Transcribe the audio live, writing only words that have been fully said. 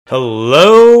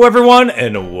Hello everyone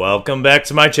and welcome back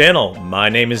to my channel. My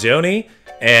name is Yoni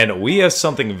and we have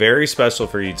something very special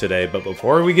for you today, but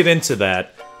before we get into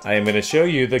that, I am going to show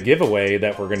you the giveaway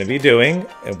that we're going to be doing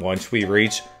once we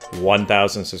reach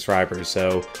 1,000 subscribers.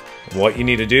 So what you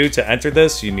need to do to enter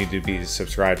this, you need to be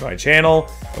subscribed to my channel,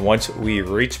 and once we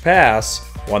reach past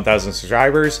 1,000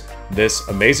 subscribers, this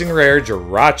amazing rare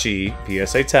Jirachi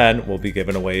PSA 10 will be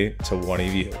given away to one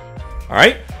of you.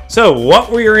 Alright, so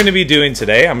what we are going to be doing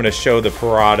today, I'm going to show the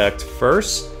product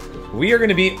first. We are going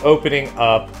to be opening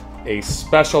up a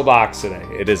special box today.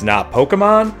 It is not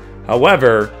Pokemon,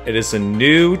 however, it is a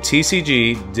new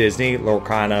TCG Disney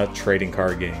Lorcana trading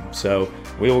card game. So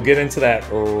we will get into that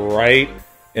right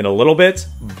in a little bit,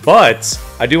 but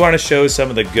I do want to show some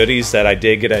of the goodies that I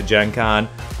did get at Gencon.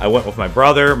 I went with my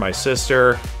brother, my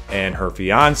sister, and her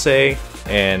fiance,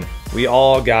 and we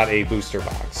all got a booster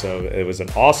box. So it was an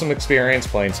awesome experience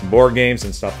playing some board games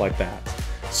and stuff like that.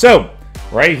 So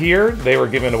right here, they were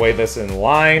giving away this in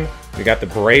line. We got the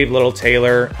Brave Little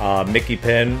Tailor Mickey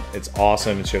pin. It's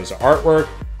awesome. It shows the artwork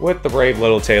with the Brave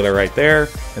Little Tailor right there.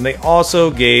 And they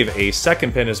also gave a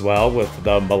second pin as well with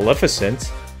the Maleficent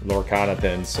Lorcana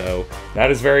pin. So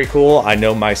that is very cool. I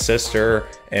know my sister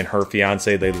and her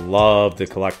fiance, they love to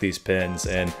collect these pins.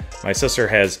 And my sister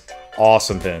has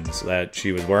awesome pins that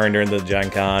she was wearing during the Gen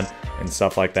Con and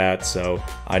stuff like that, so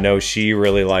I know she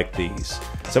really liked these.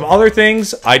 Some other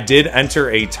things, I did enter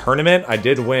a tournament. I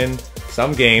did win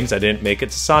some games. I didn't make it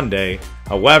to Sunday,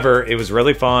 however it was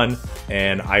really fun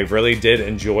and I really did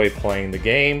enjoy playing the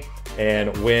game.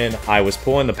 And when I was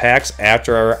pulling the packs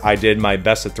after I did my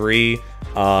best of three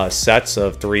sets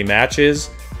of 3 matches,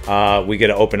 we get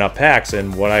to open up packs,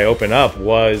 and what I opened up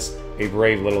was a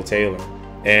Brave Little Tailor.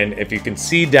 And if you can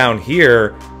see down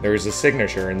here, there's a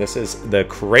signature, and this is the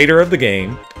creator of the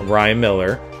game, Ryan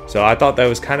Miller. So I thought that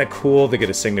was kind of cool to get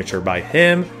a signature by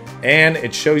him. And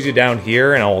it shows you down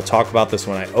here, and I will talk about this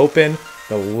when I open,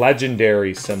 the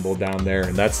legendary symbol down there.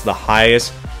 And that's the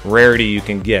highest rarity you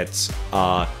can get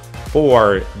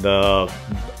for the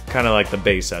kind of like the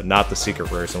base set, not the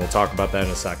secret rares. And we'll talk about that in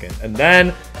a second. And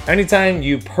then anytime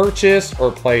you purchased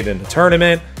or played in a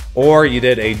tournament or you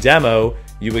did a demo,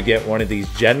 you would get one of these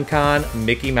Gencon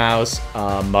Mickey Mouse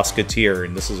Musketeer.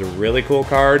 And this is a really cool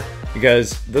card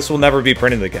because this will never be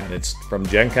printed again. It's from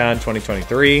Gencon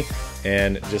 2023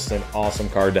 and just an awesome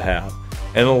card to have.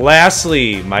 And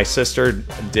lastly, my sister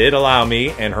did allow me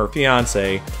and her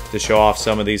fiance to show off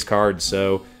some of these cards.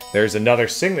 So there's another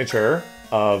signature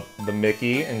of the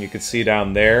Mickey, and you can see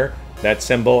down there, that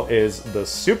symbol is the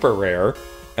super rare.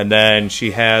 And then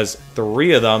she has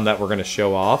 3 of them that we're gonna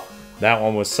show off. That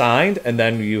one was signed, and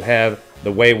then you have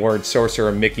the Wayward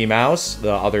Sorcerer Mickey Mouse,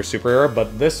 the other super rare,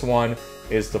 but this one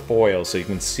is the foil. So you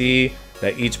can see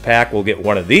that each pack will get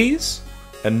one of these.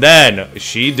 And then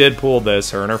she did pull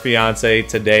this, her and her fiance,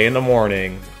 today in the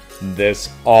morning, this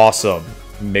awesome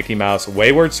Mickey Mouse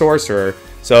Wayward Sorcerer.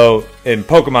 So in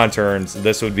Pokemon terms,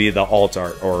 this would be the alt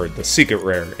art or the secret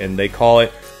rare, and they call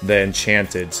it the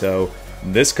Enchanted. So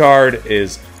this card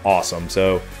is awesome.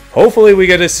 So hopefully we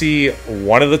get to see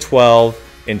one of the 12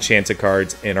 enchanted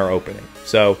cards in our opening.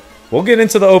 So we'll get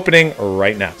into the opening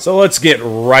right now. So let's get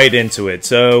right into it.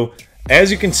 So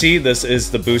as you can see, this is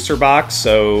the booster box.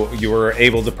 So you were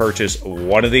able to purchase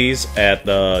one of these at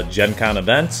the Gen Con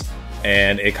event,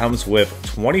 and it comes with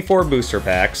 24 booster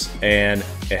packs, and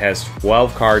it has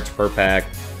 12 cards per pack,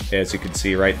 as you can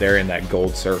see right there in that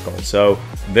gold circle. So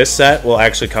this set will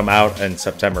actually come out on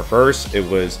September 1st. It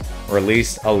was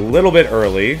released a little bit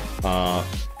early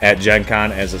at Gen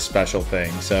Con as a special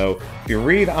thing. So if you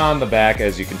read on the back,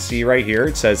 as you can see right here,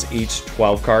 it says each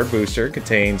 12 card booster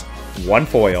contains 1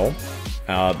 foil,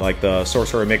 like the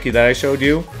Sorcerer Mickey that I showed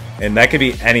you, and that could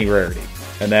be any rarity.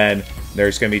 And then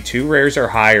there's going to be 2 rares or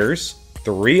higher,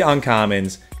 3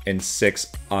 uncommons, and 6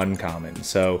 uncommons.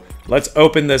 So let's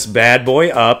open this bad boy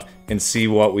up and see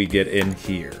what we get in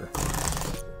here.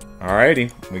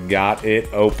 Alrighty, we got it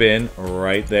open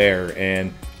right there.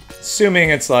 And assuming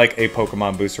it's like a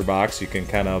Pokemon booster box, you can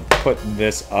kind of put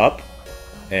this up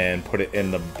and put it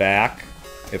in the back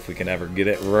if we can ever get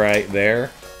it right there.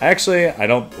 Actually, I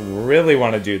don't really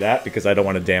want to do that because I don't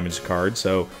want to damage the card.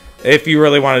 So if you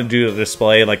really want to do the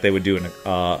display like they would do in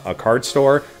a card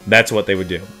store, that's what they would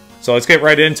do. So let's get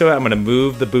right into it. I'm going to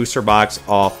move the booster box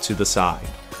off to the side.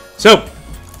 So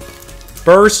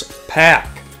first pack,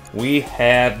 we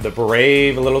have the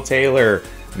Brave Little Tailor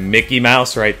Mickey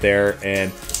Mouse right there,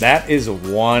 and that is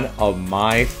one of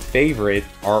my favorite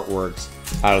artworks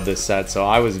out of this set. So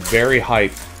I was very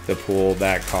hyped to pull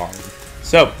that card.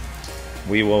 So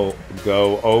we will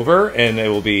go over, and it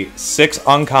will be 6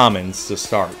 uncommons to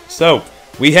start. So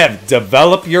We have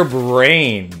Develop Your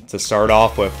Brain to start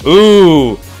off with.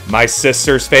 Ooh, my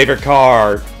sister's favorite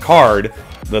card,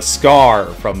 the Scar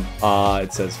from,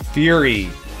 it says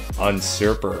Fury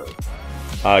Usurper.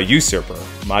 Usurper,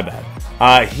 my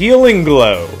bad. Healing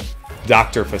Glow,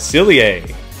 Dr. Facilier.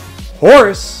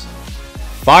 Horse,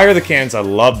 Fire the Cannons. I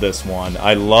love this one.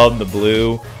 I love the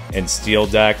blue and steel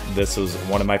deck. This was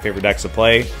one of my favorite decks to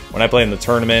play. When I played in the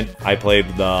tournament, I played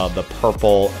the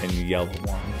purple and yellow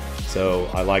one. So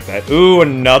I like that. Ooh,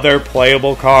 another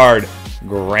playable card.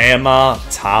 Grandma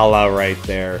Tala right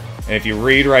there. And if you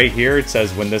read right here, it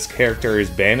says when this character is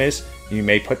banished, you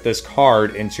may put this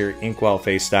card into your inkwell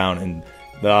face down. And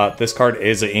this card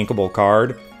is an inkable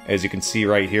card, as you can see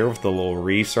right here with the little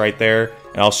reefs right there.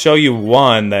 And I'll show you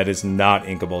one that is not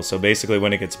inkable. So basically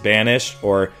when it gets banished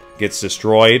or gets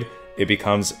destroyed, it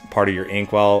becomes part of your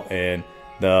inkwell. And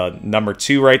the number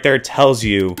 2 right there tells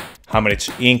you how much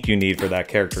ink you need for that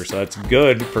character. So that's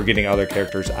good for getting other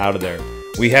characters out of there.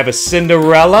 We have a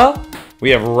Cinderella. We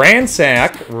have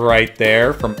Ransack right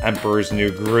there from Emperor's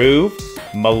New Groove.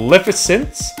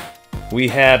 Maleficent. We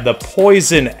have the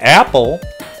Poison Apple.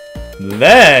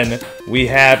 Then we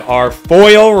have our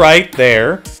foil right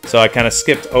there. So I kind of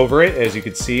skipped over it. As you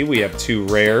can see, we have 2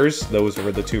 rares. Those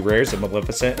were the 2 rares, the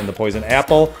Maleficent and the Poison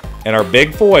Apple. And our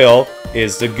big foil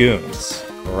is the Goons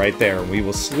right there. We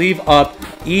will sleeve up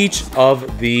each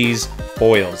of these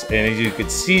foils. And as you can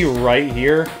see right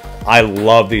here, I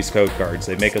love these code cards.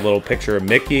 They make a little picture of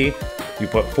Mickey. You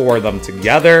put 4 of them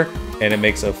together, and it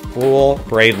makes a full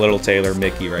Braid Little Tailor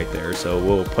Mickey right there. So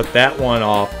we'll put that one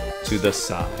off to the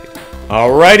side.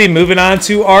 Alrighty, moving on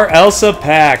to our Elsa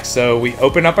pack. So we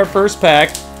open up our first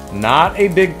pack. Not a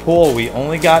big pull. We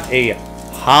only got a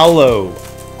Holo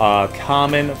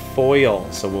common foil.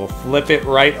 So we'll flip it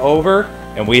right over.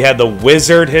 And we have the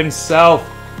wizard himself,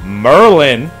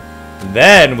 Merlin.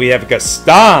 Then we have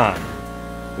Gaston.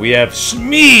 We have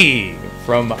Shmi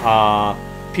from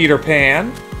Peter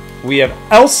Pan. We have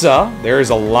Elsa. There's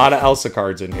a lot of Elsa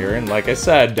cards in here. And like I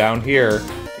said, down here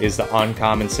is the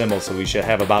uncommon symbol. So we should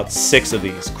have about 6 of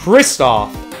these.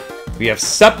 Kristoff. We have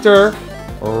Scepter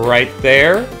right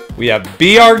there. We have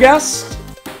Be Our Guest.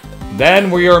 Then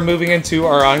we are moving into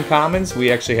our uncommons.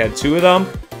 We actually had 2 of them.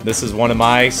 This is one of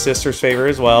my sister's favorite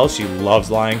as well. She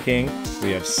loves Lion King. We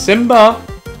have Simba.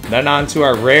 Then on to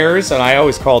our rares, and I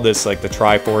always call this like the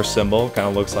Triforce symbol. Kind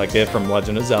of looks like it from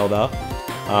Legend of Zelda.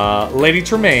 Lady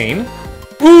Tremaine.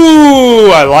 Ooh,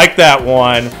 I like that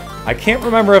one. I can't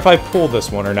remember if I pulled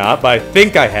this one or not, but I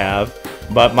think I have.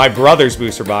 But my brother's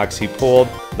booster box, he pulled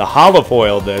the holo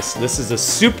foil of this. This is a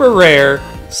super rare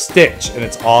Stitch, and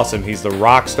it's awesome. He's the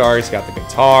rock star. He's got the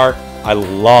guitar. I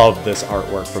love this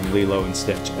artwork from Lilo and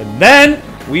Stitch. And then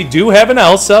we do have an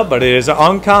Elsa, but it is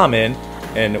uncommon.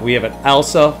 And we have an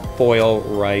Elsa foil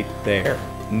right there.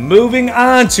 Moving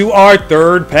on to our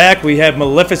third pack, we have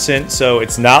Maleficent. So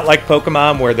it's not like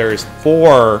Pokemon where there's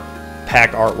 4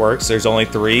 pack artworks. There's only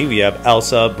 3. We have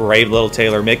Elsa, Brave Little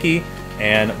Tailor Mickey,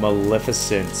 and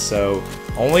Maleficent. So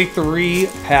only 3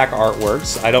 pack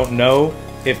artworks. I don't know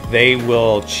if they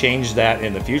will change that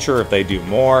in the future, if they do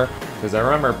more. Because I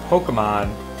remember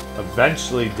Pokemon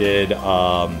eventually did,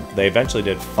 they eventually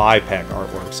did 5 pack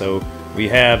artwork. So we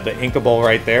have the Inkable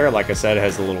right there. Like I said, it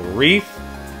has a little reef.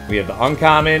 We have the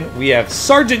uncommon. We have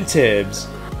Sergeant Tibbs,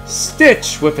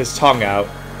 Stitch with his tongue out,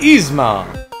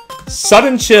 Yzma,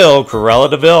 Sudden Chill, Cruella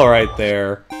de Vil right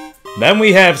there. Then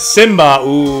we have Simba.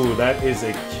 Ooh, that is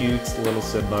a cute little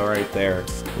Simba right there.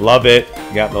 Love it.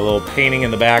 You got the little painting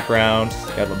in the background.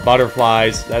 Got the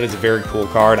butterflies. That is a very cool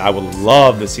card. I would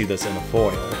love to see this in a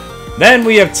foil. Then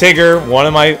we have Tigger, one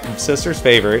of my sister's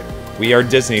favorite. We are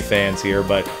Disney fans here,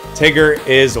 but Tigger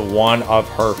is one of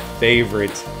her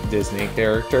favorite Disney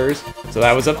characters. So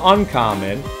that was an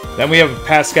uncommon. Then we have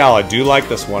Pascal. I do like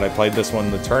this one. I played this one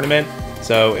in the tournament.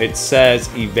 So it says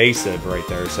evasive right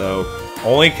there. So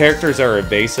only characters that are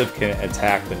evasive can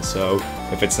attack this. So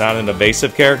if it's not an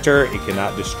evasive character, it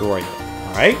cannot destroy it.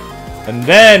 Alright? And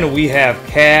then we have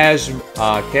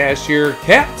Cashier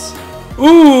Cats.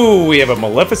 Ooh, we have a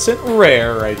Maleficent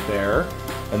rare right there.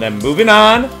 And then moving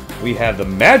on, we have the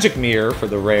Magic Mirror for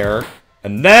the rare.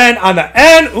 And then on the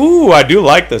end, ooh, I do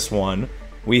like this one.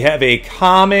 We have a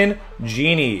common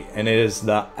Genie, and it is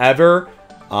the Ever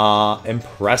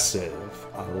Impressive.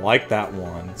 I like that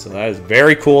one. So that is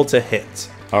very cool to hit.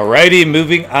 Alrighty,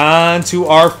 moving on to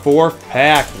our 4th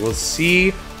pack. We'll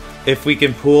see if we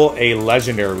can pull a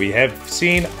legendary. We have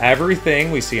seen everything.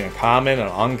 We've seen a common, an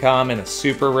uncommon, a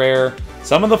super rare,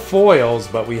 some of the foils,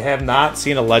 but we have not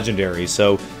seen a legendary.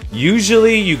 So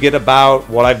usually you get about,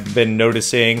 what I've been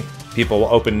noticing, people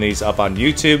open these up on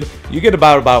YouTube, you get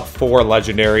about 4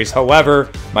 legendaries. However,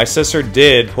 my sister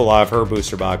did pull out of her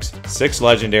booster box 6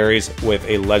 legendaries with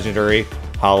a legendary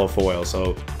holo foil.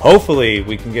 So hopefully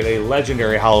we can get a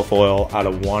legendary holo foil out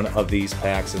of one of these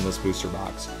packs in this booster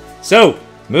box. So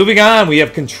moving on, we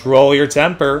have Control Your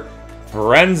Temper.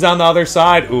 Friends on the other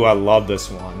side. Ooh, I love this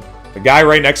one. The guy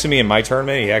right next to me in my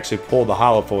tournament, he actually pulled the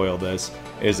holo foil. This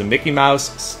is a Mickey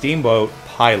Mouse Steamboat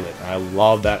Pilot. I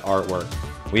love that artwork.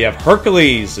 We have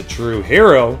Hercules, a true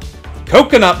hero.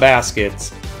 Coconut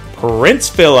Baskets. Prince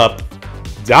Philip.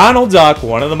 Donald Duck,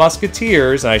 one of the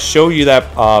Musketeers. And I show you that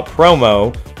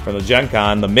promo from the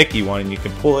Gencon, the Mickey one, and you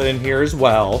can pull it in here as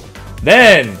well.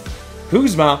 Then,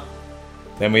 Kuzma.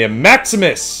 Then we have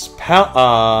Maximus,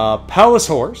 Palace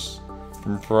Horse.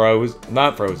 From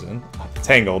not Frozen,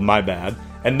 Tangled, my bad.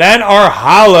 And then our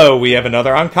holo, we have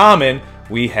another uncommon.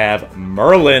 We have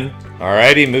Merlin.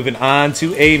 Alrighty, moving on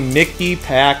to a Mickey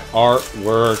pack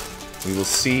artwork. We will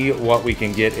see what we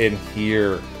can get in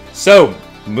here. So,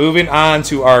 moving on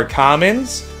to our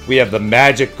commons, we have the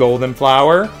Magic Golden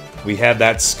Flower. We have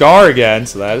that Scar again,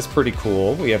 so that is pretty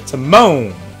cool. We have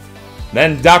Timon.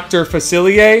 Then Dr.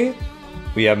 Facilier.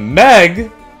 We have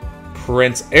Meg.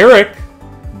 Prince Eric.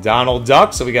 Donald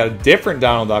Duck, so we got a different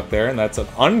Donald Duck there, and that's an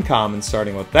uncommon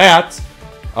starting with that.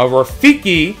 A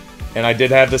Rafiki, and I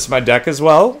did have this in my deck as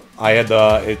well. I had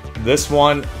this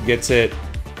one gets it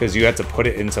because you have to put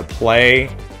it into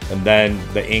play, and then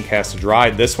the ink has to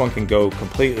dry. This one can go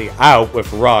completely out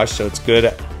with Rush, so it's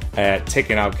good at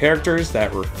taking out characters,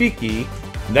 that Rafiki.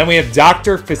 And then we have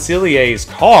Dr. Facilier's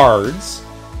cards.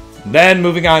 Then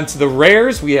moving on to the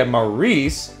rares, we have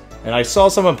Maurice, and I saw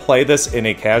someone play this in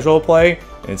a casual play,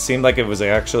 and it seemed like it was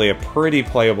actually a pretty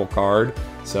playable card.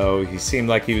 So he seemed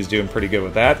like he was doing pretty good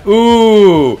with that.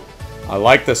 Ooh! I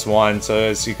like this one. So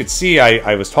as you could see,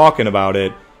 I was talking about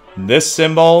it. This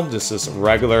symbol, just this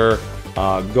regular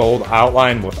gold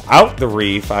outline without the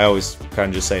reef. I always kind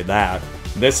of just say that.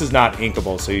 This is not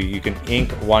inkable, so you can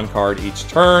ink one card each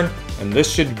turn. And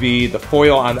this should be the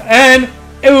foil on the end.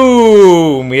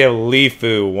 Ooh! We have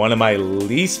Lifu, one of my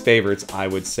least favorites, I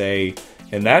would say.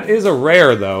 And that is a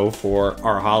rare, though, for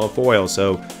our holo foil.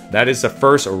 So that is the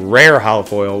first rare holo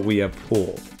foil we have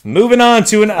pulled. Moving on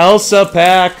to an Elsa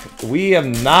pack. We have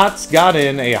not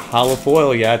gotten a holo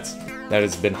foil yet that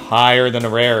has been higher than a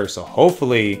rare. So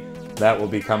hopefully that will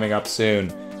be coming up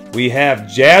soon. We have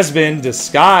Jasmine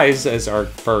Disguise as our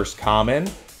first common.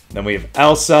 Then we have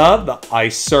Elsa, the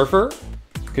Ice Surfer.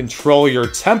 Control Your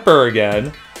Temper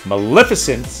again.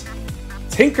 Maleficent.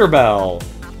 Tinkerbell.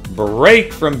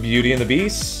 Break from Beauty and the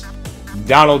Beast.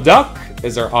 Donald Duck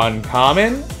is our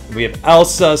uncommon. We have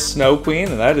Elsa Snow Queen,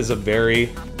 and that is a very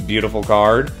beautiful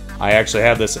card. I actually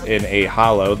have this in a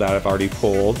holo that I've already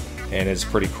pulled, and it's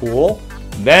pretty cool.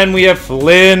 Then we have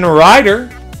Flynn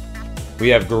Rider. We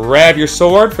have Grab Your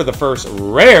Sword for the first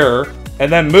rare.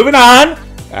 And then moving on,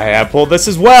 I have pulled this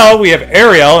as well. We have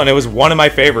Ariel, and it was one of my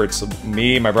favorites.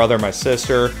 Me, my brother, my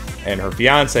sister, and her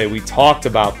fiance, we talked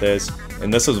about this.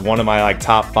 And this was one of my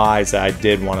top 5s that I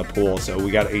did want to pull. So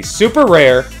we got a super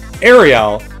rare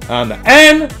Ariel. On the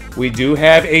end, we do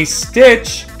have a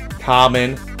Stitch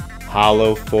common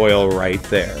holo foil right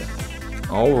there.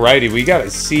 Alrighty, we got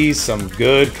to see some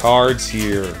good cards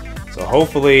here. So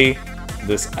hopefully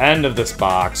this end of this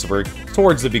box, we're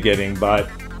towards the beginning, but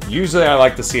usually I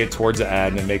like to see it towards the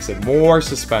end. It makes it more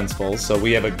suspenseful. So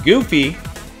we have a Goofy,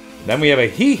 then we have a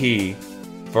Hee-Hee,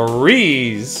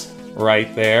 Freeze,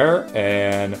 right there,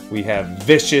 and we have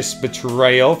Vicious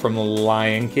Betrayal from The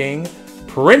Lion King,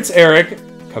 Prince Eric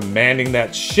commanding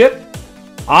that ship,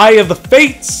 Eye of the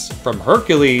Fates from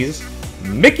Hercules,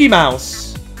 Mickey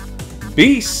Mouse,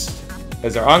 Beast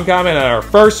as our uncommon and our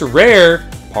first rare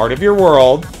Part of Your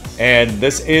World, and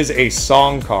this is a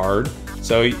song card,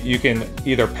 so you can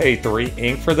either pay 3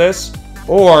 ink for this,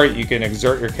 or you can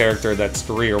exert your character that's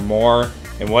 3 or more,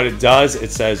 and what it does, it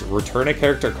says return a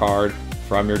character card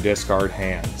from your discard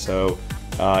hand. So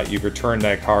you return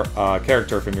that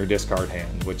character from your discard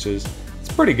hand, which is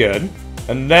it's pretty good.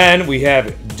 And then we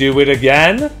have Do It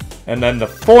Again, and then the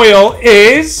foil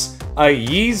is a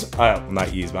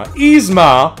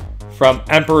Yzma from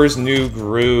Emperor's New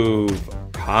Groove,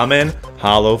 common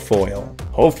holo foil.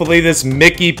 Hopefully this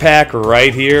Mickey pack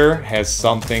right here has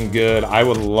something good. I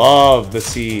would love to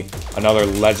see another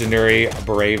legendary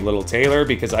Brave Little Tailor,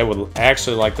 because I would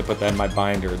actually like to put that in my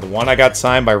binder. The one I got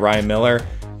signed by Ryan Miller,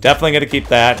 definitely going to keep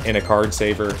that in a card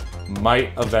saver.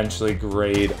 Might eventually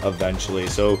grade eventually.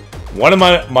 So one of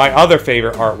my other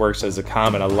favorite artworks is a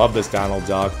common. I love this Donald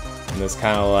Duck and this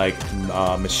kind of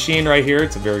like machine right here.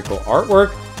 It's a very cool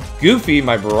artwork. Goofy,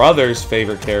 my brother's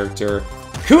favorite character.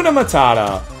 Kuna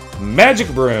Matata, Magic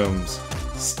Brooms,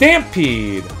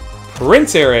 Stampede,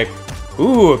 Prince Eric.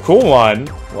 Ooh, a cool one.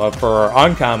 Well, for our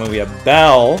uncommon, we have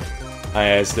Belle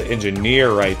as the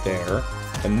engineer right there.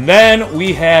 And then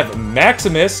we have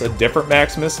Maximus, a different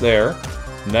Maximus there.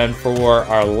 And then for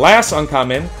our last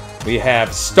uncommon, we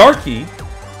have Starkey.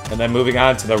 And then moving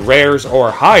on to the rares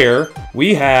or higher,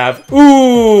 we have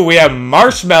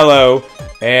Marshmallow.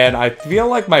 And I feel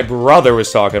like my brother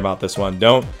was talking about this one.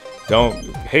 Don't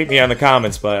hate me on the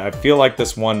comments, but I feel like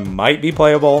this one might be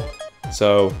playable.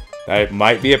 So that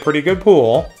might be a pretty good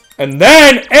pool. And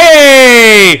then,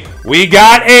 hey, we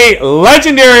got a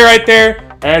legendary right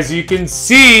there. As you can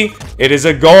see, it is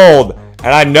a gold.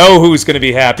 And I know who's going to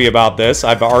be happy about this.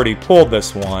 I've already pulled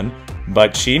this one,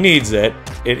 but she needs it.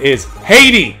 It is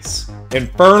Hades,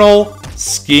 Infernal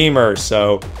Schemer.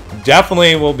 So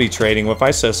definitely will be trading with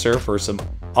my sister for some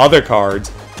other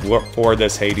cards for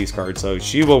this Hades card. So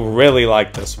she will really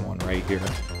like this one right here.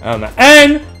 On the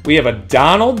end, we have a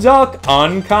Donald Duck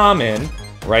uncommon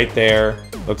right there.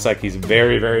 Looks like he's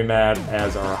very, very mad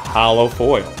as our holo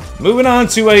foil. Moving on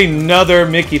to another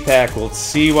Mickey pack. Let's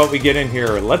see what we get in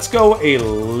here. Let's go a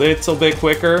little bit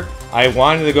quicker. I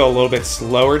wanted to go a little bit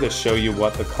slower to show you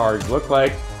what the cards look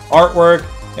like, artwork,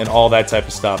 and all that type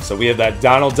of stuff. So we have that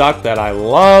Donald Duck that I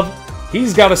love.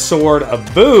 He's got a sword, a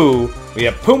Boo. We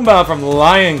have Pumbaa from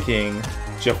Lion King,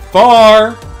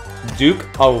 Jafar, Duke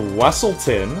of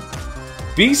Wesselton,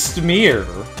 Beastmere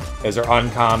as our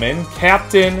uncommon,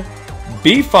 Captain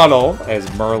Befuddle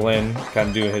as Merlin, kind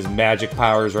of doing his magic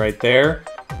powers right there.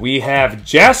 We have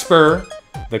Jasper,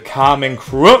 the common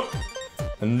crook.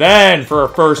 And then for our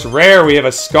first rare, we have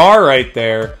a Scar right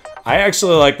there. I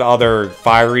actually like the other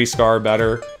fiery Scar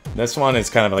better. This one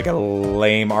is kind of like a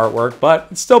lame artwork, but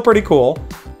it's still pretty cool.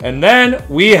 And then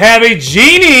we have a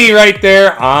Genie right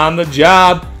there on the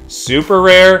job. Super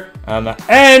rare. On the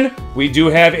end, we do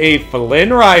have a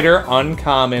Flynn Rider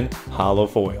uncommon holo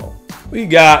foil. We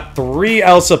got 3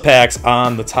 Elsa packs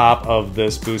on the top of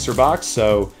this booster box,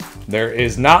 so there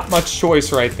is not much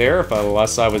choice right there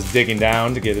unless I was digging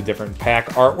down to get a different pack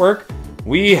artwork.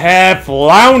 We have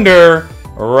Flounder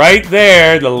right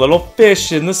there, the little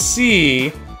fish in the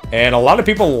sea, and a lot of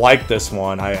people like this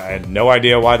one. I had no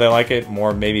idea why they like it,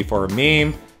 more maybe for a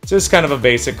meme. It's just kind of a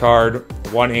basic card,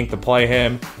 1 ink to play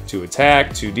him, 2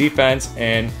 attack, 2 defense,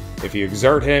 and if you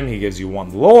exert him, he gives you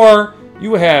 1 lore.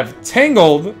 You have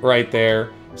Tangled right there,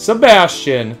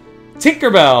 Sebastian,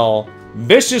 Tinkerbell,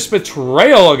 Vicious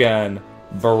Betrayal again,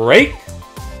 Break,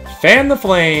 Fan the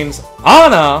Flames,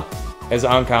 Anna as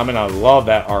uncommon. I love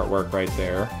that artwork right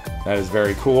there. That is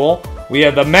very cool. We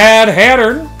have the Mad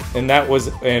Hatter, and that was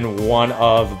in one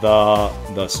of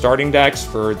the starting decks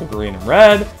for the green and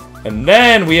red. And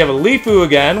then we have a Leafu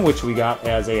again, which we got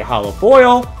as a holo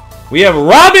foil. We have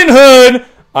Robin Hood,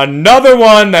 another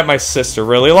one that my sister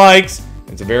really likes.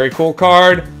 It's a very cool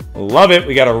card. Love it.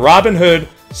 We got a Robin Hood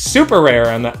super rare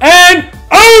on the end.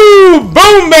 Oh,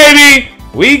 boom, baby.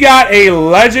 We got a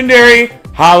legendary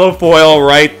holo foil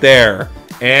right there.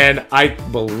 And I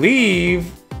believe,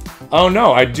 oh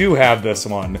no, I do have this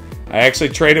one. I actually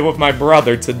traded with my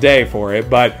brother today for it,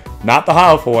 but not the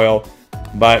holo foil.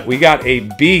 But we got a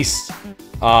Beast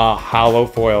holo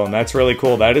foil, and that's really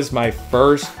cool. That is my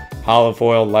first holo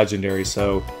foil legendary.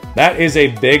 So that is a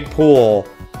big pull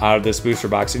out of this booster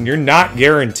box, and you're not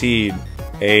guaranteed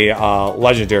a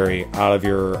legendary out of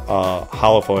your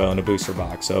holo foil in a booster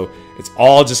box, so it's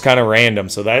all just kind of random.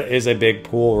 So that is a big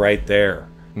pull right there.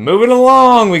 Moving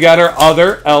along, we got our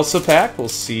other Elsa pack. We'll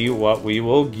see what we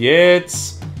will get.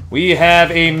 We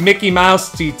have a Mickey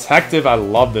Mouse Detective. I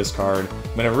love this card.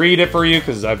 I'm gonna read it for you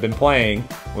because I've been playing.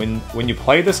 When you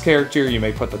play this character, you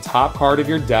may put the top card of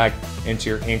your deck into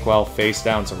your inkwell face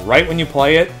down. So right when you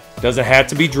play it, doesn't have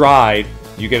to be dried.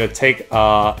 You get to take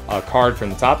a card from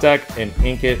the top deck and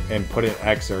ink it and put it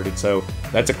excerpted. So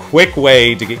that's a quick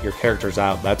way to get your characters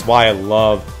out. That's why I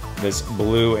love this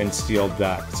blue and steel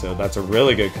deck. So that's a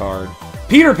really good card.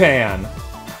 Peter Pan,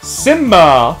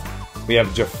 Simba, we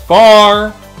have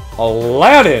Jafar,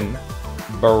 Aladdin,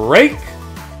 Break,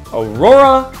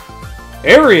 Aurora,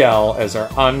 Ariel as our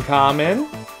uncommon.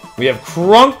 We have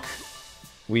Krunk.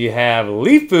 We have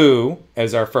Leafu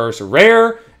as our first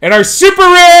rare. And our super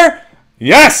rare,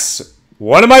 yes,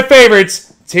 one of my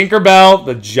favorites, Tinkerbell,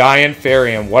 the Giant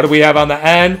Fairy. And what do we have on the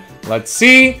end? Let's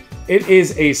see. It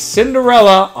is a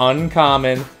Cinderella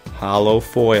uncommon holo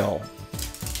foil.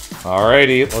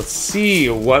 Alrighty, let's see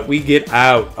what we get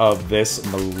out of this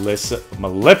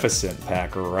Maleficent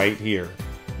pack right here.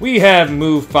 We have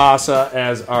Mufasa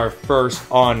as our first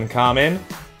uncommon,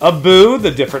 Abu,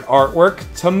 the different artwork,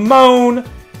 Timon,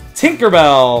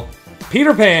 Tinkerbell,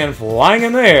 Peter Pan flying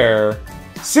in the air,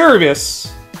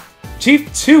 Cerebus,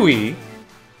 Chief Tui,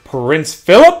 Prince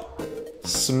Philip,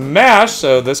 Smash.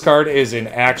 So this card is an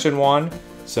action one.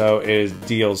 So it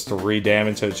deals 3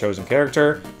 damage to a chosen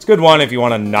character. It's a good one if you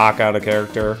want to knock out a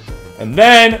character. And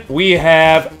then we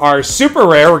have our super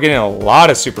rare. We're getting a lot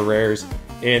of super rares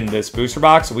in this booster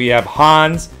box. We have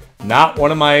Hans, not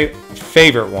one of my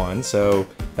favorite ones. So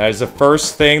that is the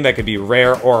first thing that could be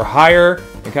rare or higher.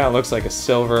 It kind of looks like a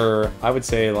silver, I would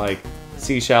say like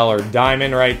seashell or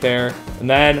diamond right there. And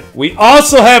then we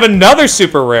also have another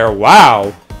super rare.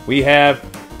 Wow. We have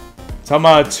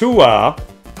Tamatua,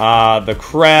 the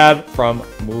crab from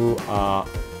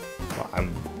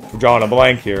I'm drawing a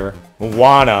blank here.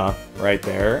 Moana right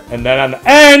there. And then on the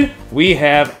end, we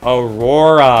have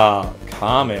Aurora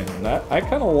common. I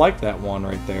kind of like that one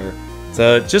right there.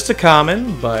 It's just a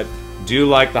common, but do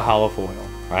like the holo foil.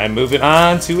 All right, moving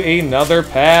on to another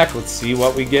pack. Let's see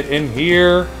what we get in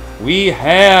here. We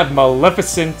have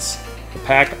Maleficent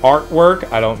pack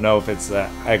artwork. I don't know if it's the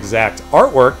exact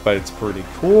artwork, but it's pretty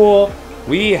cool.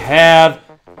 We have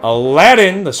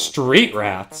Aladdin, the Street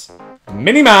Rats.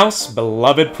 Minnie Mouse,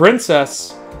 Beloved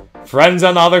Princess. Friends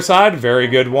on the other side, very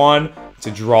good one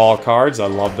to draw cards. I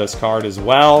love this card as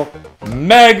well.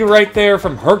 Meg right there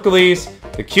from Hercules.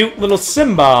 The cute little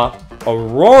Simba.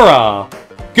 Aurora.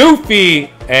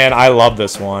 Goofy. And I love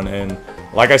this one. And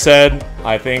like I said,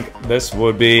 I think this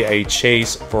would be a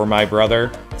chase for my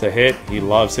brother to hit. He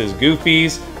loves his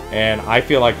Goofies. And I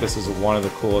feel like this is one of the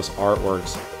coolest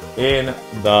artworks in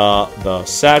the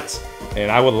set. And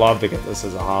I would love to get this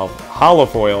as a holo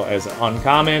foil as an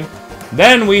uncommon.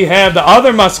 Then we have the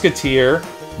other Musketeer,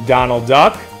 Donald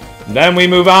Duck. Then we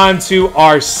move on to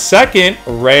our second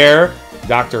rare,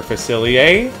 Dr.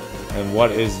 Facilier. And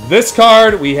what is this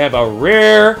card? We have a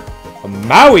rare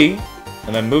Maui.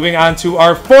 And then moving on to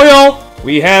our foil,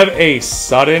 we have a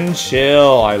Sudden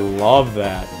Chill. I love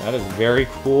that. That is very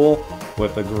cool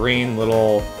with the green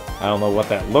little, I don't know what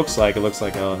that looks like. It looks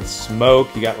like a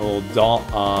smoke. You got little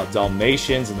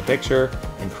Dalmatians in the picture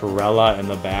and Corella in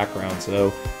the background.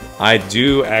 So I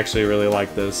do actually really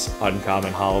like this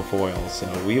uncommon holo foil. So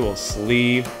we will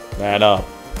sleeve that up.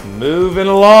 Moving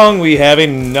along, we have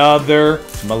another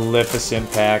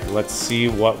Maleficent pack. Let's see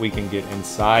what we can get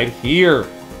inside here.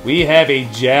 We have a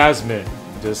Jasmine,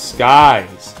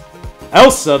 Disguise,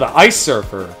 Elsa the Ice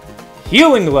Surfer,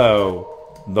 Healing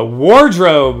Glow, the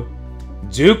Wardrobe,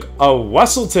 Duke of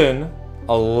Wesselton,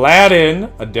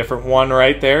 Aladdin, a different one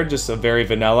right there, just a very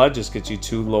vanilla, just gets you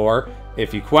 2 lore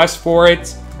if you quest for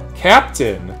it,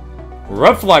 Captain,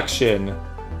 Reflection,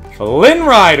 Flynn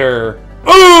Rider.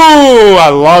 Ooh, I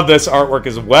love this artwork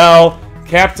as well.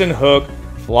 Captain Hook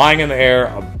flying in the air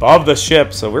above the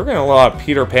ship. So we're getting a lot of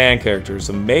Peter Pan characters.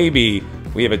 So maybe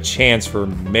we have a chance for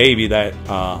maybe that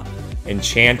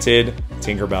Enchanted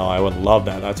Tinkerbell. I would love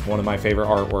that. That's one of my favorite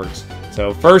artworks.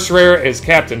 So first rare is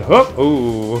Captain Hook.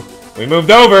 Ooh, we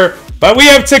moved over. But we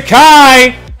have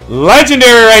Takai,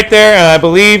 legendary right there. And I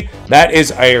believe that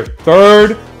is our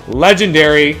third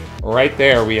legendary right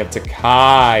there. We have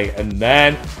Takai. And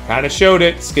then kind of showed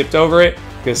it, skipped over it.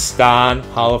 Gaston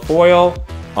Holofoil,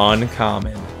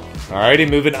 uncommon. Alrighty,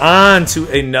 moving on to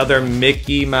another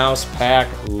Mickey Mouse pack.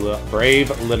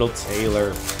 Brave Little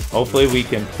Tailor. Hopefully we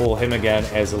can pull him again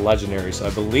as a legendary. So I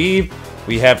believe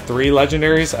we have 3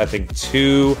 legendaries. I think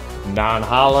 2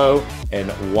 non-holo and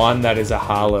 1 that is a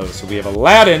holo. So we have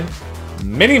Aladdin,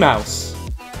 Minnie Mouse,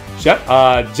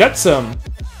 Jetsam,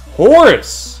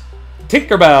 Horace,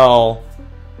 Tinkerbell,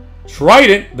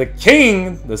 Trident, the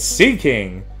King, the Sea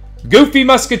King, Goofy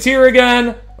Musketeer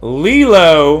again,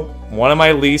 Lilo, one of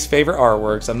my least favorite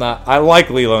artworks. I like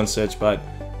Lilo and Stitch, but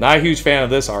not a huge fan of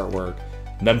this artwork.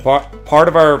 And then part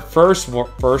of our first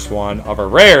one of our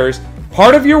rares,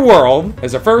 Part of Your World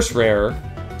is our first rare,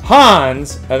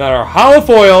 Hans, and then our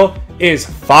holofoil is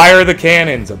Fire the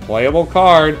Cannons, a playable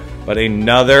card, but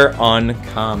another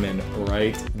uncommon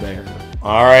right there.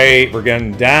 Alright, we're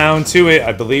getting down to it.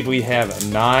 I believe we have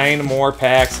 9 more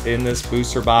packs in this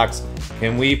booster box.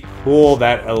 Can we pull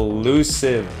that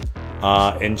elusive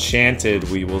Enchanted?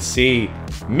 We will see.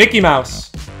 Mickey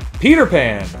Mouse, Peter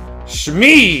Pan,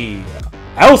 Shmee,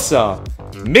 Elsa,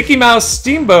 Mickey Mouse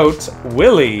Steamboat,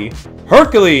 Willie,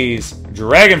 Hercules,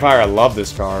 Dragonfire. I love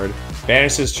this card.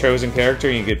 Banishes chosen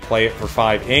character. You could play it for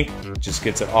 5 ink. Just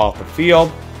gets it off the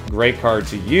field. Great card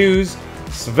to use.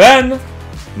 Sven,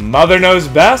 Mother Knows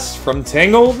Best from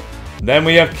Tangled. Then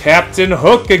we have Captain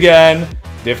Hook again.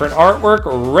 Different artwork,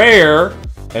 rare.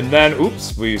 And then,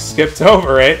 oops, we skipped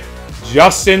over it.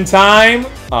 Just in Time,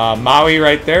 Maui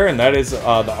right there. And that is the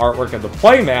artwork of the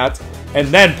playmat. And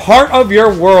then Part of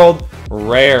Your World,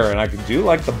 rare. And I do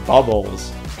like the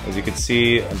bubbles As you can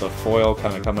see, the foil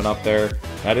kind of coming up there.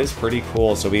 That is pretty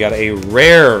cool. So we got a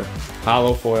rare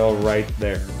holo foil right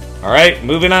there. All right,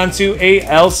 moving on to a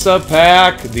Elsa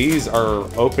pack. These are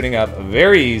opening up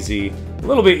very easy, a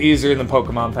little bit easier than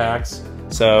Pokemon packs.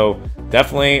 So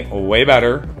definitely way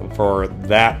better for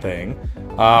that thing.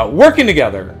 Working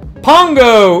together.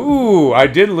 Pongo! Ooh, I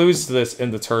did lose this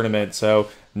in the tournament. So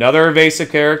another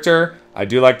evasive character. I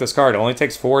do like this card. It only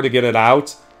takes 4 to get it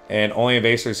out, and only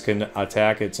evasors can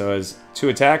attack it. So it has 2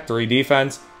 attack, 3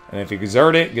 defense, and if you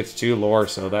exert it, it gets 2 lore.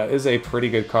 So that is a pretty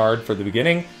good card for the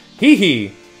beginning.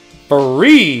 Hee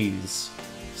Freeze,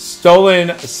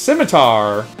 Stolen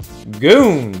Scimitar,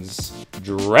 Goons,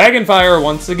 Dragonfire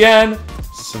once again,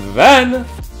 Sven,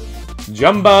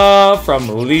 Jumba from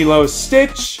Lilo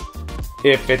Stitch.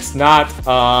 If it's not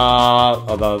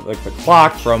the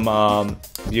clock from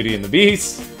Beauty and the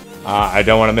Beast, I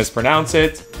don't want to mispronounce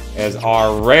it. As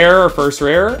our rare, first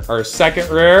rare, our second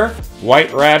rare,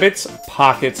 White Rabbit's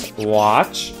Pockets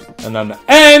Watch. And on the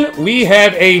end, we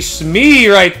have a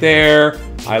Shmee right there.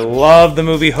 I love the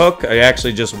movie Hook. I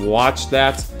actually just watched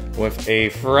that with a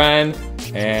friend,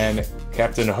 and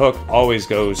Captain Hook always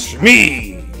goes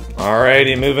Shmee.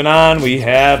 Alrighty, moving on, we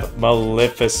have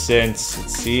Maleficent.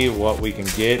 Let's see what we can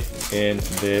get in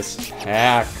this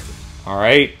pack.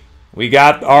 Alright, we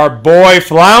got our boy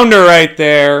Flounder right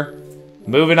there.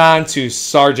 Moving on to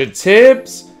Sergeant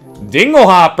Tibbs,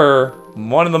 Dinglehopper,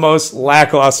 one of the most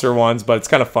lackluster ones, but it's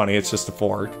kind of funny. It's just a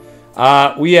fork.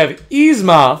 We have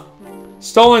Yzma,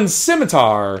 Stolen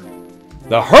Scimitar,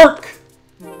 the Herc,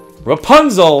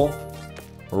 Rapunzel,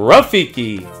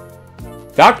 Rafiki,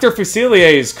 Dr.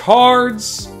 Facilier's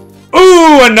cards.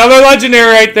 Ooh, another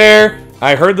legendary right there.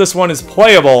 I heard this one is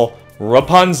playable,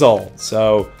 Rapunzel.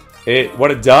 So what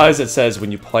it does, it says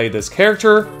when you play this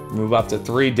character, remove up to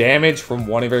 3 damage from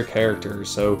one of your characters.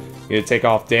 So you take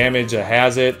off damage, it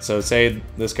has it. So say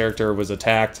this character was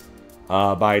attacked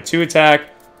by a 2 attack,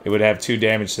 it would have 2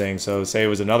 damage things. So say it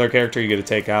was another character, you get to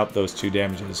take out those 2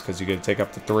 damages because you get to take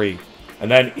up to 3. And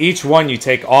then each one you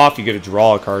take off, you get to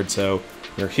draw a card. So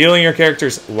you're healing your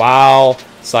characters while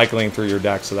cycling through your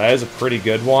deck. So that is a pretty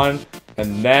good one.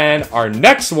 And then our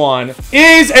next one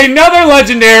is another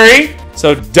legendary.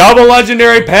 So double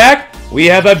legendary pack. We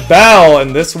have a Belle,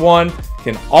 and this one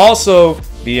can also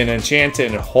be an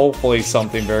enchanted and hopefully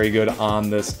something very good on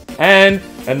this end.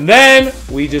 And then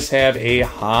we just have a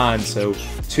Han. So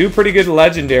 2 pretty good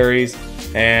legendaries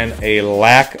and a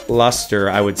lackluster,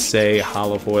 I would say,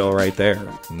 holo foil right there.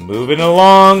 Moving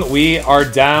along, we are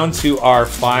down to our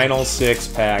final 6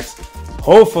 packs.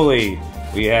 Hopefully,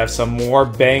 we have some more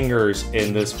bangers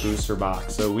in this booster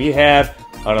box. So we have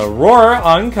an Aurora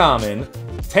Uncommon,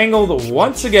 Tangled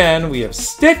once again. We have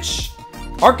Stitch,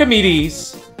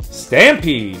 Archimedes,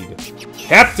 Stampede,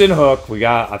 Captain Hook. We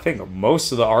got, I think,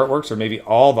 most of the artworks, or maybe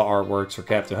all the artworks for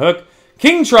Captain Hook.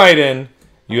 King Triton,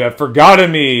 You Have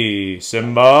Forgotten Me,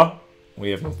 Simba. We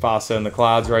have Mufasa in the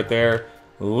clouds right there.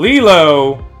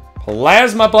 Lilo,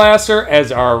 Plasma Blaster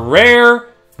as our rare.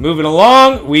 Moving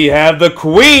along, we have the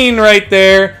Queen right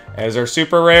there as our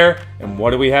super rare. And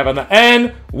what do we have on the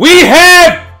end? We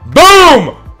have,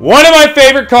 boom! One of my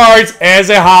favorite cards as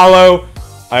a holo,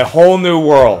 A Whole New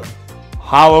World.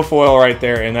 Holo foil right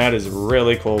there, and that is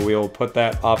really cool. We will put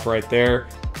that up right there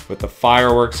with the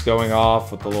fireworks going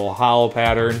off with the little holo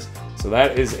patterns. So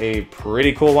that is a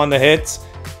pretty cool one to hit.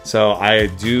 So I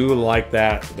do like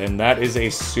that. And that is a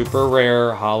super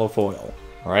rare holo foil.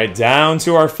 All right, down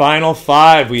to our final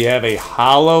 5. We have a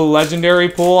holo legendary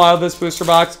pull out of this booster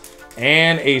box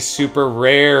and a super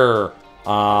rare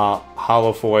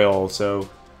holo foil. So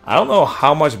I don't know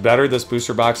how much better this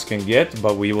booster box can get,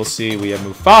 but we will see. We have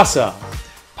Mufasa,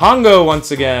 Pongo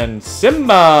once again,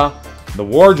 Simba, the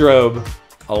Wardrobe,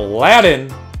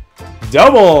 Aladdin,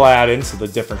 double Aladdin, so the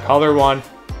different color one,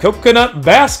 Coconut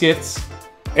Baskets,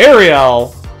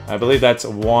 Ariel. I believe that's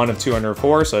 1 of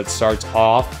 204, so it starts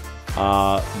off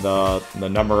the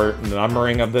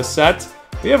numbering of this set.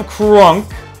 We have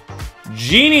Krunk.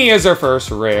 Genie is our first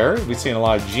rare. We've seen a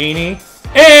lot of Genie.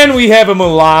 And we have a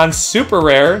Mulan super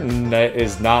rare. That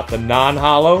is not the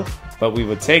non-holo, but we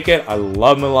would take it. I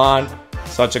love Mulan.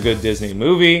 Such a good Disney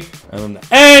movie.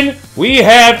 And we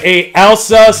have a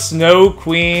Elsa Snow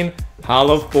Queen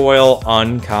holo foil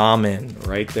uncommon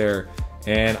right there.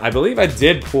 And I believe I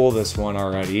did pull this one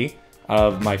already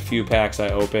out of my few packs I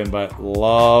opened, but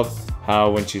love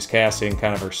how when she's casting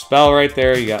kind of her spell right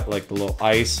there, you got like the little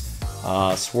ice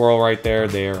swirl right there.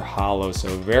 They're holo, so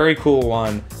very cool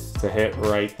one to hit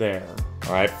right there.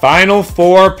 All right, final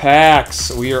 4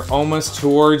 packs. We are almost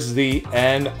towards the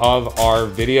end of our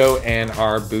video and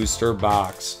our booster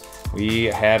box. We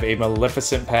have a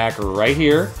Maleficent pack right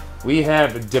here. We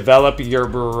have Develop Your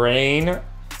Brain.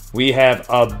 We have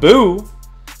Abu,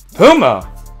 Puma,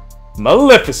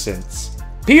 Maleficent,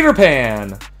 Peter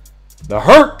Pan, the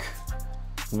Herc,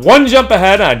 One Jump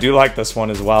Ahead. I do like this one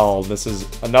as well. This is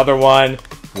another one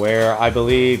where I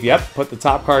believe, yep, put the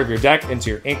top card of your deck into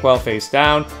your inkwell face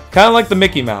down. Kind of like the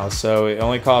Mickey Mouse, so it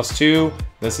only costs 2.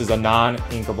 This is a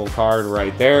non-inkable card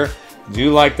right there.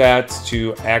 Do like that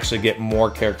to actually get more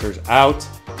characters out,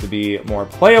 to be more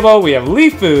playable. We have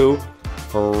Lifu,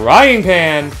 Frying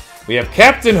Pan. We have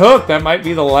Captain Hook. That might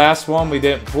be the last one we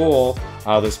didn't pull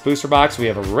out of this booster box. We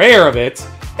have a rare of it.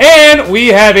 And we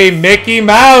have a Mickey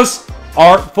Mouse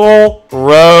Artful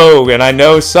Rogue. And I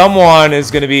know someone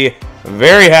is going to be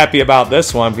very happy about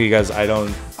this one because I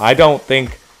don't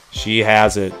think she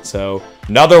has it. So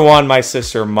another one my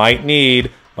sister might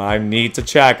need, but I need to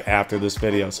check after this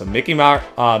video. So Mickey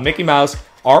Mouse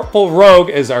Artful Rogue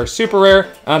is our super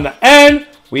rare. On the end,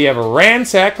 we have a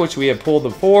Ransack, which we have pulled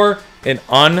before, an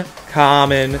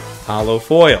uncommon holo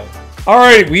foil. All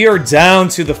right, we are down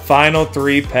to the final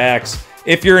 3 packs.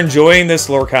 If you're enjoying this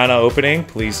Lorcana opening,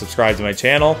 please subscribe to my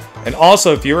channel. And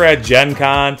also, if you're at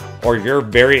Gencon or you're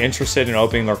very interested in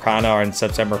opening Lorcana on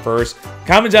September 1st,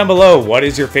 comment down below what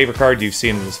is your favorite card you've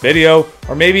seen in this video.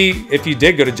 Or maybe if you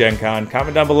did go to Gencon,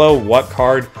 comment down below what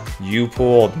card you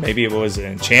pulled. Maybe it was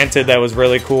Enchanted that was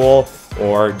really cool,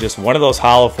 or just one of those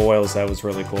holo foils that was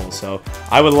really cool. So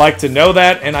I would like to know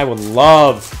that, and I would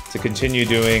love to continue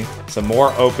doing some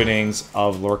more openings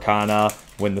of Lorcana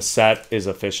when the set is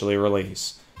officially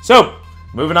released. So,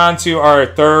 moving on to our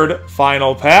 3rd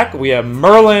final pack, we have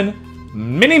Merlin,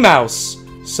 Minnie Mouse,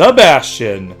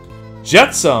 Sebastian,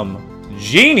 Jetsam,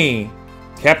 Genie,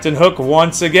 Captain Hook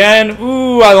once again.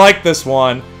 Ooh, I like this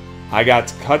one. I got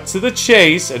to cut to the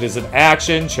chase. It is an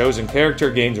action. Chosen character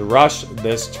gains a rush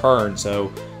this turn.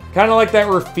 So, kind of like that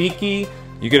Rafiki,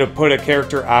 you get to put a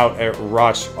character out at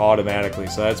rush automatically.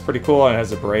 So that's pretty cool. And it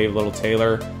has a brave little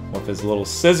tailor with his little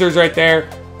scissors right there.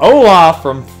 Olaf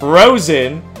from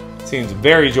Frozen. Seems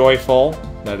very joyful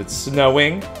that it's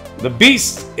snowing. The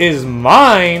Beast is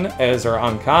Mine as our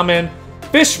uncommon.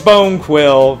 Fishbone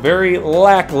Quill, very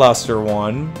lackluster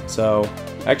one. So,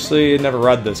 actually, I never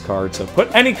read this card. So,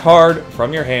 put any card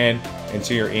from your hand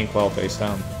into your inkwell face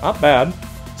down. Not bad.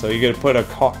 So, you get to put a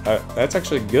card. That's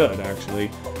actually good, actually.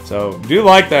 So, do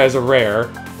like that as a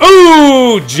rare.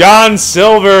 Ooh! John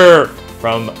Silver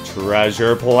from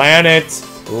Treasure Planet.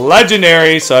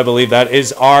 Legendary. So, I believe that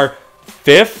is our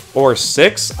 5th or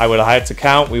 6th. I would have to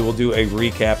count. We will do a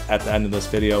recap at the end of this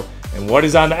video. And what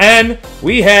is on the end?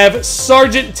 We have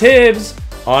Sergeant Tibbs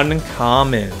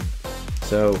uncommon.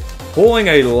 So, pulling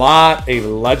a lot of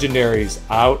legendaries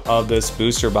out of this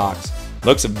booster box.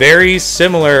 Looks very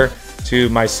similar to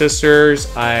my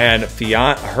sister's and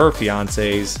her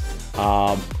fiance's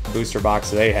booster box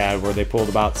that they had, where they pulled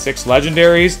about 6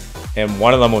 legendaries and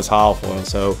one of them was holo foil.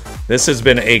 So this has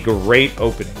been a great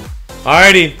opening.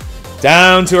 Alrighty,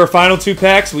 down to our final 2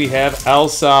 packs. We have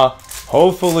Elsa.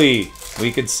 Hopefully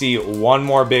we could see one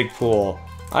more big pull.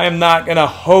 I am not gonna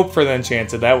hope for the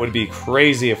Enchanted. That would be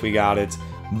crazy if we got it.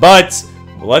 But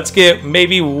let's get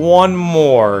maybe one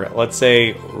more, let's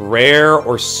say rare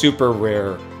or super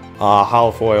rare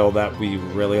holo foil that we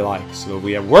really like. So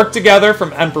we have Work Together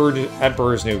from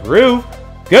Emperor's New Groove,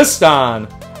 Gaston,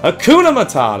 Hakuna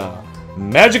Matata,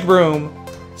 Magic Broom,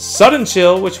 Sudden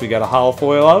Chill, which we got a holo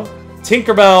foil of,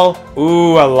 Tinkerbell.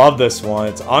 Ooh, I love this one.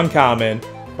 It's uncommon,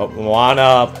 but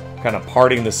Moana kind of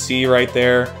parting the sea right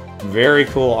there. Very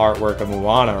cool artwork of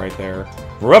Moana right there.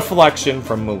 Reflection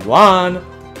from Mulan,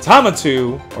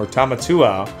 Tamatu or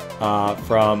Tamatua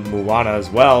from Moana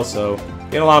as well. So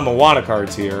get a lot of Moana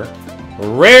cards here.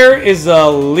 Rare is a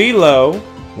Lilo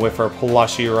with her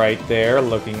plushie right there,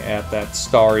 looking at that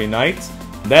Starry Night.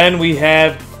 Then we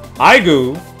have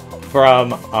Aigu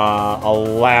from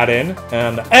Aladdin,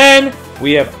 and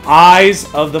we have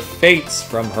Eyes of the Fates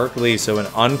from Hercules. So an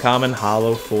uncommon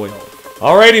holo foil.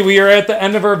 Alrighty, we are at the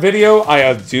end of our video.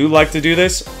 I do like to do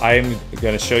this. I'm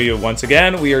going to show you once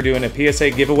again. We are doing a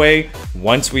PSA giveaway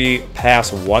once we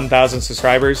pass 1,000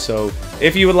 subscribers. So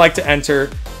if you would like to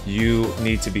enter, you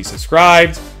need to be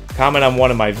subscribed, comment on one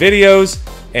of my videos,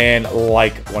 and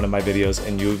like one of my videos,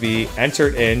 and you'll be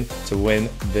entered in to win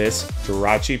this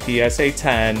Jirachi PSA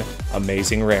 10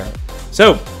 Amazing Rare.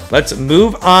 So let's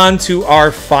move on to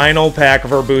our final pack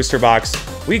of our booster box.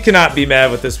 We cannot be mad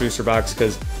with this booster box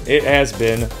because it has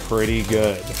been pretty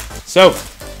good. So,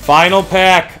 final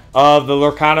pack of the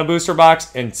Lorcana booster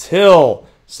box until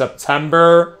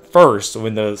September 1st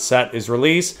when the set is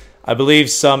released. I believe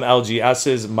some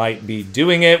LGSs might be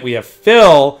doing it. We have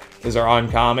Phil is our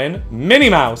uncommon, Minnie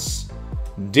Mouse,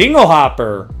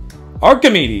 Dinglehopper,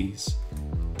 Archimedes,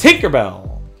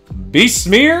 Tinkerbell,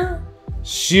 Beastmere,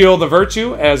 Shield of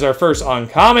Virtue as our first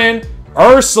uncommon,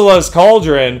 Ursula's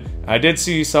Cauldron. I did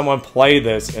see someone play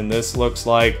this, and this looks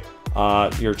like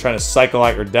you're trying to cycle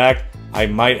out your deck. I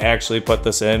might actually put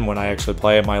this in when I actually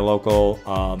play at my local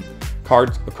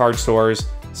card stores.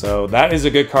 So that is a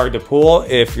good card to pull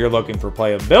if you're looking for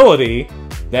playability.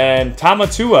 Then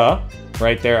Tamatua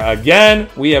right there. Again,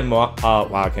 we have, wow,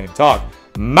 I can't even talk.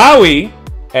 Maui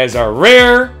as our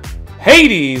rare.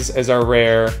 Hades as our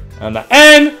rare. On the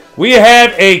end, we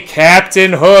have a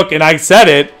Captain Hook, and I said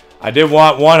it. I did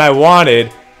want one I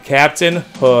wanted. Captain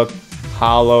Hook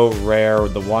Holo rare,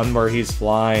 the one where he's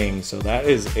flying. So that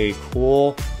is a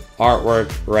cool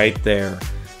artwork right there.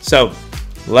 So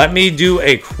let me do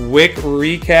a quick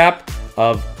recap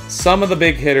of some of the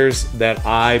big hitters that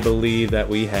I believe that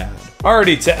we had.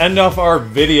 Alrighty, to end off our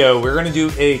video, we're going to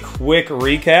do a quick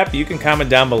recap. You can comment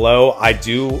down below. I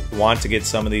do want to get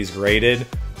some of these graded.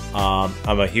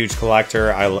 I'm a huge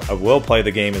collector. I will play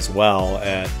the game as well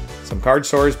at some card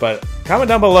stores, but comment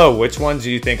down below which ones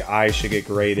do you think I should get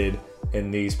graded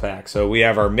in these packs. So we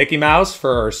have our Mickey Mouse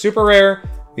for our super rare.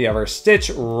 We have our Stitch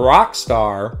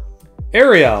Rockstar,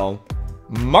 Ariel,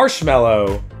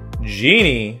 Marshmallow,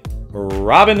 Genie,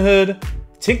 Robin Hood,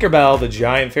 Tinkerbell the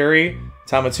Giant Fairy,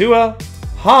 Tamatua,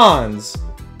 Hans,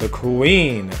 the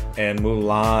Queen, and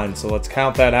Mulan. So let's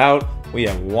count that out. We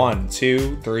have 1,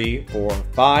 2, 3, 4,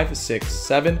 5, 6,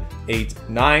 7, 8,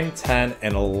 9, 10,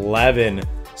 and 11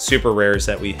 super rares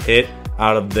that we hit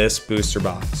out of this booster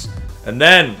box. And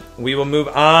then we will move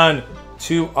on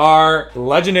to our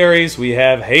legendaries. We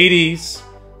have Hades,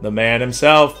 the man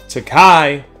himself,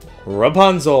 Takai,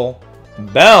 Rapunzel,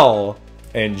 Belle,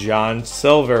 and John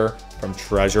Silver from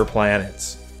Treasure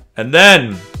Planets. And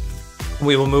then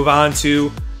we will move on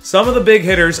to some of the big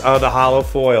hitters of the holo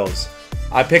foils.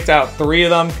 I picked out 3 of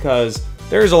them because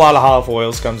there's a lot of holo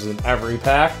foils, comes in every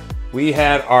pack. We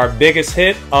had our biggest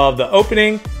hit of the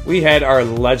opening. We had our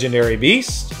Legendary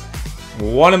Beast.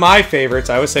 One of my favorites,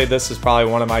 I would say this is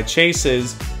probably one of my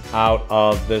chases out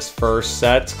of this first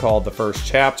set, called the first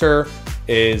chapter,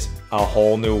 is A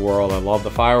Whole New World. I love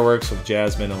the fireworks with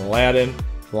Jasmine and Aladdin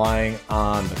flying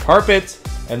on the carpet.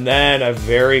 And then a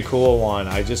very cool one.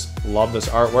 I just love this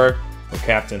artwork with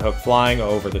Captain Hook flying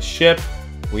over the ship.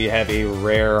 We have a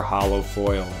rare holo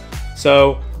foil.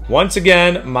 So once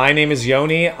again, my name is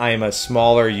Yoni. I am a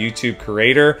smaller YouTube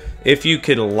creator. If you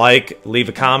could leave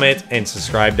a comment, and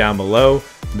subscribe down below,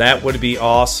 that would be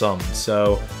awesome.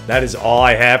 So that is all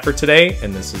I have for today,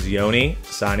 and this is Yoni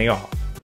signing off.